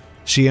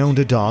 She owned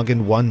a dog,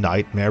 and one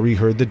night Mary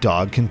heard the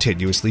dog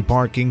continuously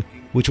barking,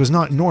 which was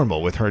not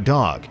normal with her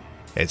dog.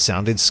 It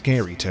sounded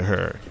scary to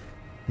her.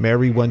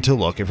 Mary went to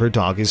look if her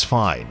dog is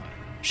fine.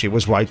 She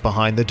was right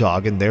behind the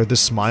dog, and there the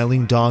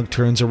smiling dog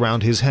turns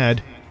around his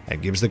head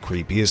and gives the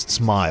creepiest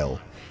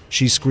smile.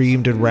 She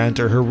screamed and ran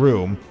to her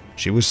room.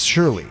 She was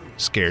surely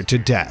scared to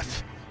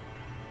death.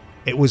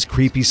 It was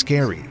creepy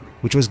scary,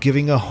 which was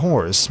giving a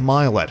horror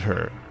smile at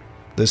her.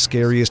 The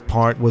scariest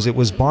part was it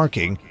was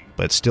barking,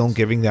 but still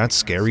giving that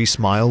scary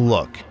smile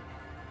look.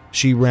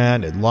 She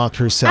ran and locked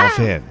herself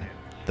in.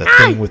 The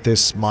thing with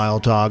this smile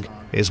dog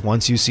is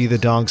once you see the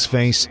dog's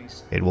face,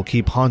 it will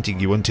keep haunting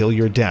you until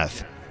your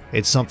death.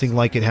 It's something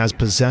like it has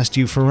possessed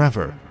you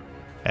forever.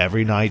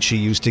 Every night she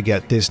used to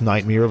get this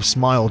nightmare of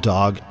smile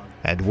dog,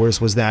 and worse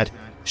was that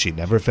she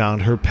never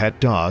found her pet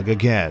dog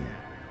again.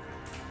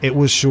 It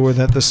was sure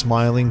that the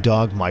smiling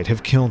dog might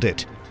have killed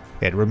it.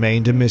 It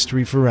remained a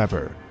mystery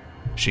forever.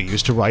 She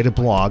used to write a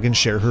blog and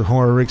share her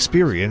horror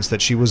experience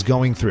that she was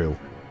going through.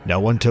 No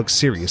one took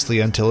seriously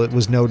until it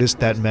was noticed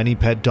that many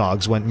pet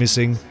dogs went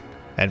missing,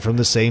 and from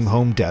the same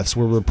home deaths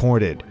were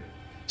reported.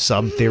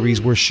 Some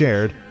theories were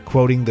shared,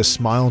 quoting the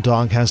smile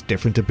dog has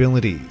different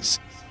abilities.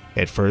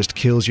 It first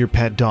kills your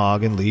pet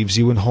dog and leaves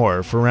you in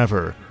horror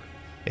forever.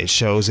 It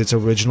shows its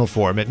original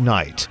form at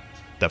night.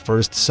 The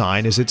first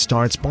sign is it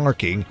starts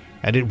barking,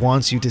 and it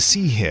wants you to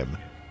see him.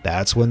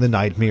 That's when the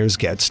nightmares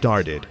get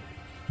started.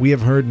 We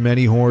have heard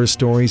many horror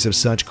stories of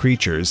such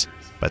creatures,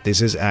 but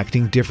this is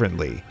acting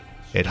differently.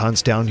 It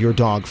hunts down your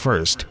dog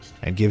first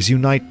and gives you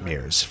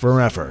nightmares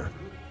forever.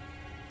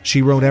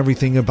 She wrote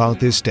everything about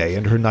this day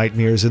and her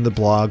nightmares in the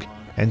blog,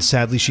 and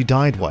sadly she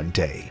died one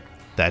day.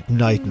 That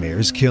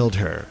nightmares killed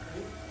her.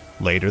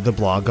 Later the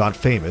blog got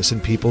famous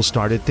and people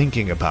started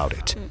thinking about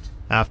it.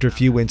 After a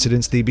few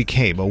incidents they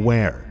became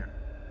aware.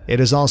 It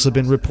has also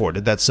been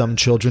reported that some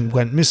children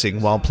went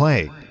missing while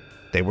playing.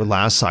 They were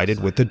last sighted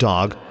with the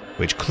dog,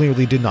 which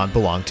clearly did not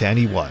belong to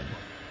anyone.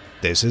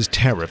 This has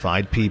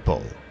terrified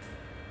people.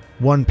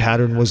 One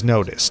pattern was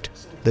noticed.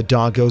 The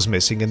dog goes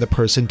missing and the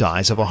person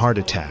dies of a heart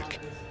attack.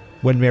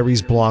 When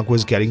Mary's blog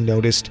was getting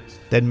noticed,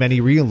 then many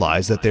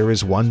realized that there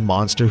is one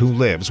monster who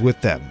lives with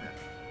them.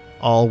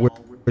 All were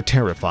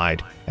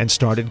terrified and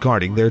started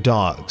guarding their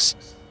dogs.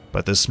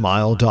 But the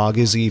smile dog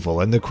is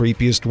evil and the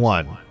creepiest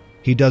one.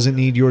 He doesn't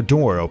need your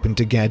door open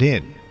to get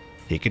in.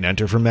 He can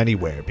enter from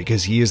anywhere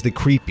because he is the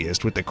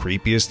creepiest with the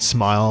creepiest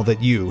smile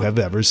that you have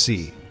ever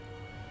seen.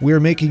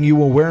 We're making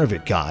you aware of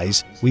it,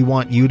 guys. We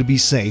want you to be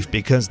safe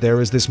because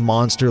there is this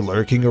monster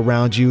lurking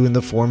around you in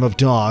the form of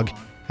dog,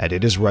 and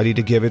it is ready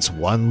to give its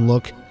one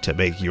look to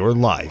make your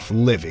life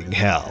living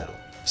hell.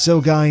 So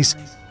guys,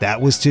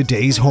 that was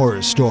today's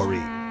horror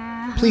story.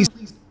 Please.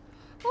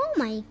 Oh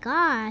my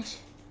gosh.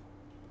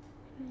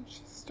 Let's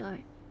just start.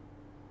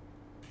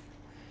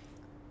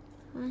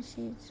 I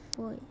see its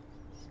voice.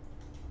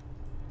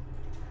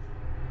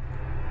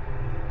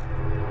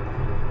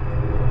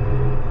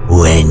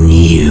 When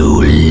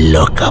you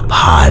look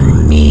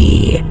upon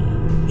me,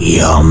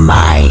 your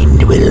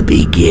mind will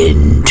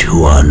begin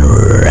to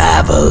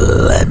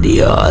unravel and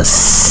your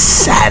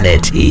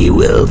sanity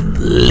will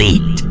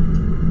fleet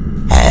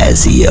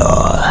as your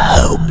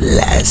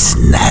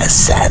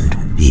hopelessness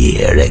and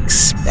fear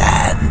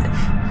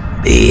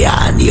expand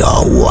beyond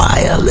your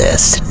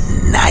wildest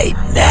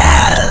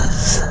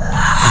nightmares.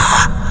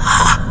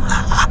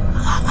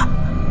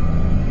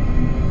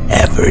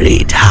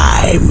 Every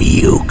time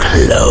you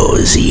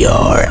close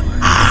your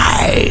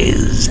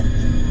eyes,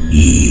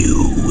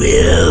 you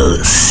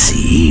will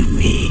see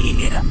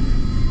me.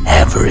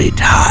 Every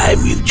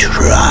time you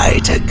try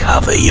to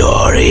cover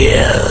your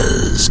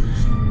ears,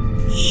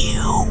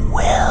 you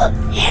will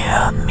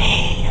hear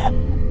me.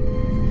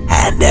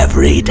 And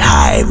every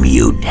time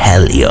you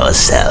tell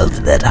yourself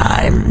that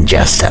I'm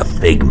just a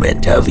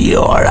figment of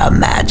your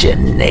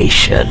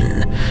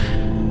imagination,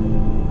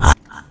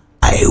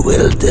 I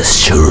will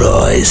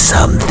destroy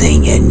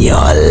something in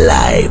your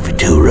life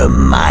to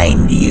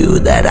remind you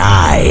that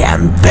I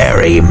am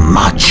very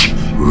much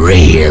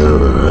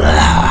real.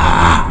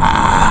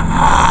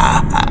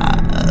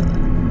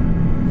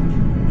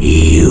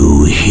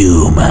 You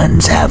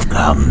humans have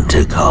come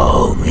to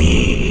call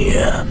me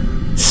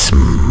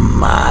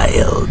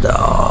Smile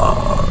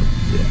Dog.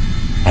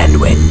 And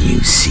when you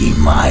see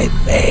my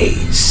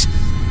face,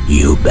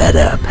 you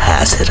better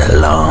pass it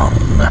along,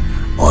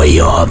 or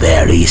your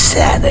very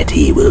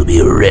sanity will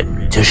be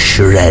ripped to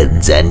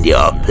shreds and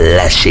your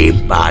fleshy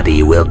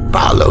body will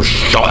follow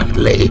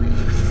shortly.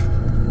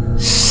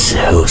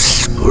 So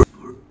screw.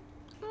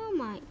 Oh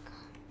my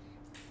god.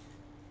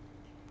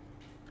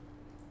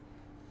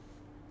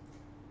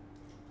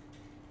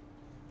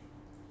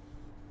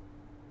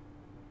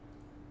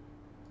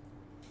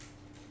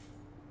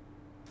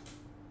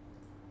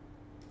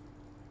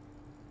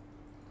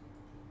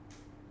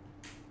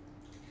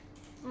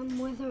 I'm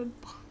withered.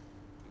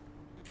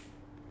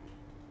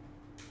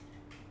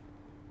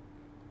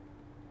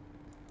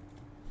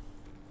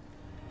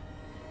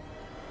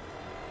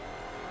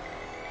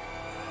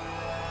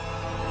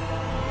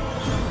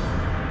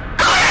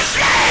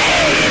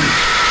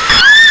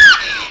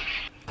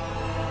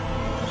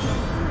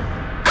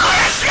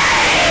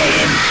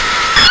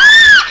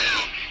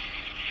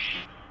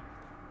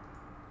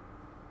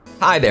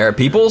 Hi there,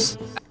 peoples.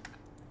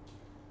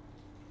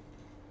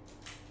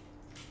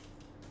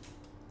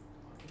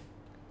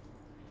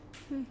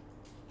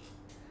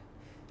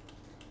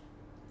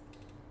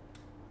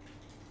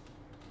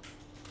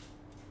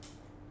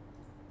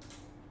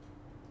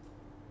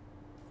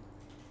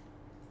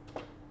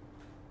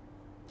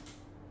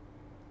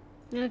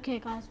 Okay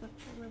guys, but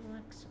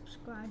like,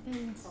 subscribe,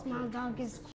 and Smile Dog is